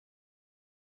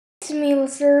It's me,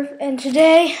 Laserve, and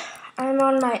today I'm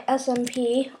on my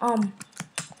SMP.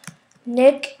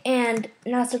 Nick and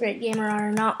Not So Great Gamer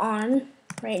are not on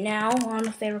right now. I don't know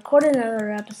if they recorded another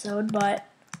episode, but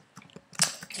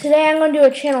today I'm going to do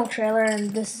a channel trailer,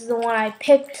 and this is the one I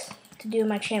picked to do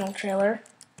my channel trailer.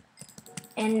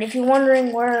 And if you're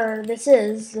wondering where this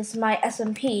is my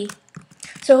SMP.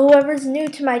 So whoever's new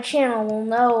to my channel will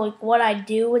know what I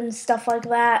do and stuff like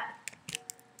that.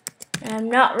 And I'm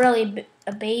not really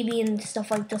a baby and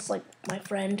stuff like just like my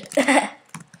friend.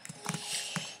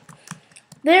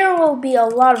 There will be a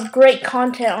lot of great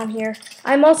content on here.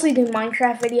 I mostly do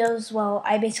Minecraft videos. Well,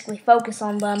 I basically focus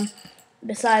on them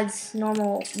besides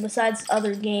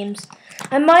other games.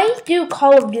 I might do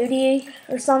Call of Duty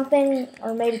or something,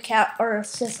 or maybe or a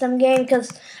system game,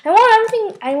 because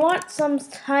I want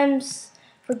sometimes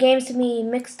for games to be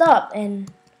mixed up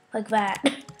and like that.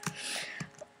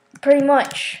 Pretty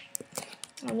much.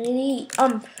 I'm gonna eat.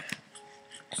 So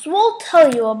we'll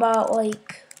tell you about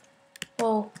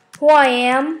who I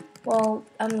am. Well,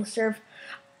 I'm Laserve.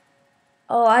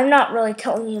 Oh, I'm not really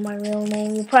telling you my real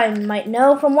name. You probably might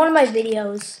know from one of my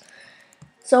videos.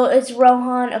 So it's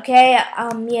Rohan, okay?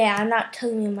 Yeah, I'm not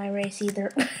telling you my race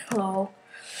either. Oh.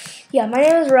 Yeah, my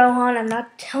name is Rohan. I'm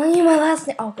not telling you my last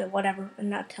name. Okay, whatever. I'm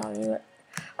not telling you it.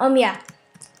 Yeah.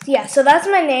 Yeah, so that's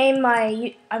my name.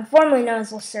 I'm formerly known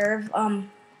as Laserve.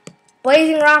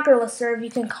 Blazing Rock or Laserve, you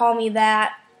can call me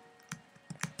that.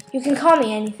 You can call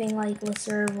me anything like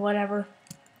Laserve, whatever.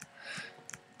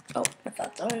 Oh, I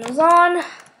thought that one was on.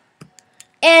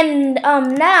 And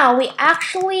now we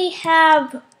actually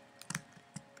have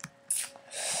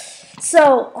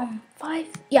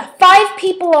five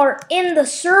people are in the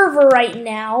server right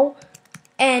now,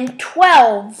 and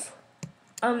 12.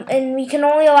 And we can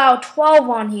only allow 12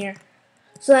 on here.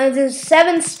 So there's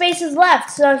 7 spaces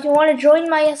left. So if you want to join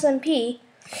my SMP,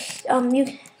 you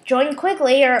can join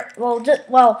quickly, or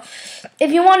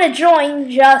if you want to join,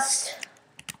 there's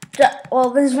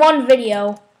one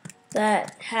video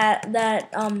that has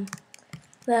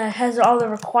all the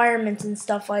requirements and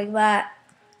stuff like that.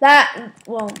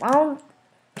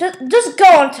 Just go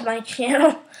onto my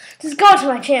channel. Just go onto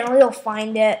my channel. You'll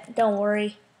find it. Don't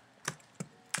worry.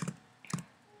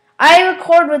 I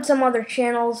record with some other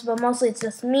channels, but mostly it's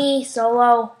just me,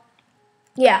 solo.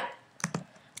 Yeah.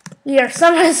 We are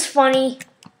sometimes funny.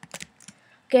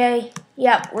 Okay.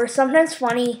 Yeah, we're sometimes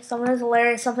funny, sometimes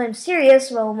hilarious, sometimes serious,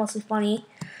 well, mostly funny.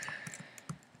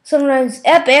 Sometimes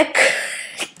epic.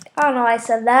 I don't know why I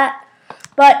said that.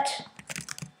 But,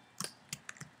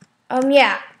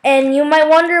 yeah. And you might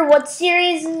wonder what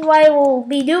series I will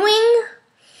be doing.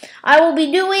 I will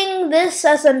be doing this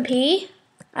SMP.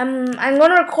 I'm going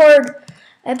to record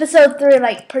episode 3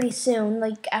 pretty soon,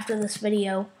 after this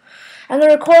video. I'm going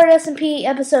to record SMP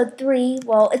episode 3.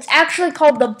 Well, it's actually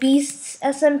called the Beasts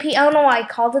SMP. I don't know why I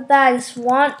called it that. I just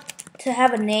want to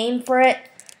have a name for it.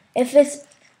 Just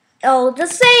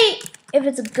say if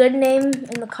it's a good name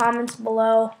in the comments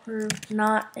below, or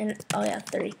not. And oh yeah,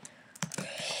 3.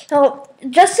 So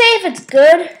just say if it's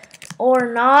good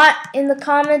or not in the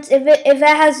comments. If it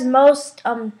has most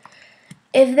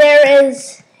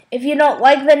if you don't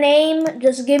like the name,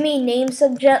 just give me name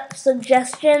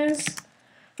suggestions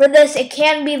for this. It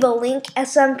can be the Link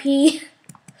SMP.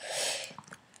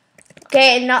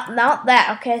 Okay, not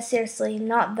that. Okay, seriously,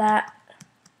 not that.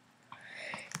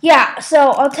 Yeah,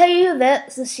 so I'll tell you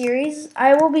that the series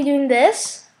I will be doing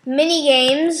this mini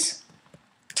games,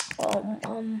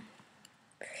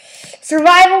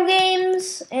 survival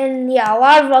games, and yeah, a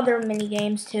lot of other mini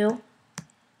games too.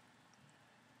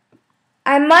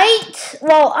 I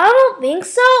don't think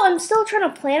so. I'm still trying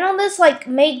to plan on this,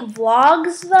 make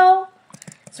vlogs, though.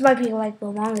 This might be, the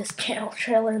longest channel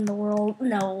trailer in the world.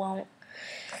 No, it won't.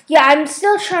 Yeah, I'm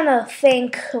still trying to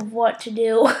think of what to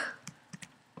do,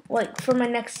 for my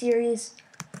next series.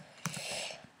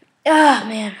 Ah,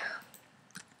 man.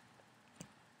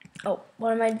 Oh,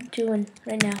 what am I doing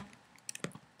right now?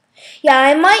 Yeah,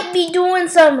 I might be doing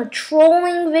some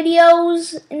trolling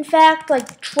videos, in fact,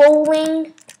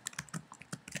 trolling.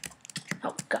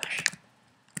 Oh, gosh.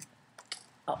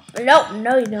 Oh,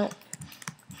 no, you don't.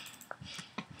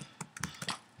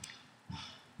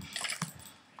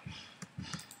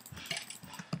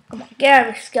 Come on, get out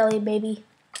of here, Skelly, baby.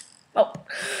 Oh.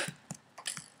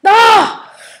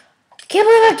 Ah! Can't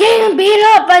believe I'm getting beat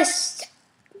up by...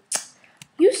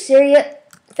 You serious?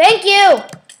 Thank you!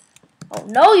 Oh,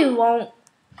 no, you won't.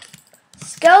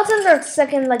 Skeletons are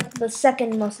the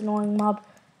second most annoying mob.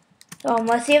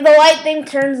 Let's see if the light thing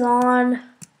turns on.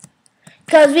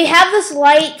 Because we have this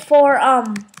light for,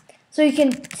 so you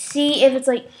can see if it's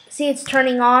see it's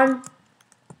turning on.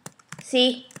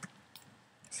 See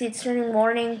See, it's turning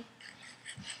morning.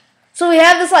 So we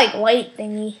have this like light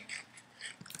thingy.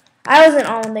 I wasn't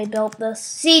on when they built this.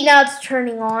 See, now it's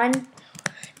turning on.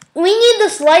 We need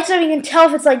this light so we can tell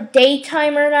if it's like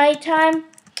daytime or nighttime.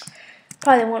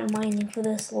 Probably want mining for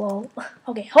this. Lol.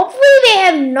 Okay, hopefully they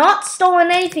have not stolen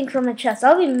anything from the chest.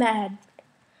 I'll be mad.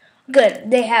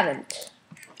 Good, they haven't.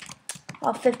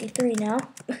 I'll 53 now.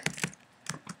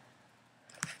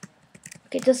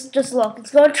 Okay, just look. It's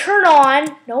gonna turn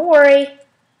on. Don't worry.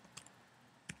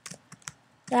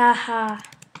 Aha.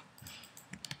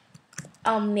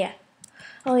 Yeah.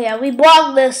 Oh yeah, we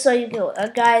blocked this so you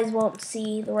guys won't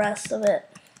see the rest of it.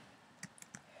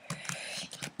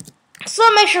 So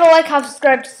make sure to like, comment,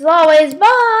 subscribe as always.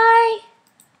 Bye!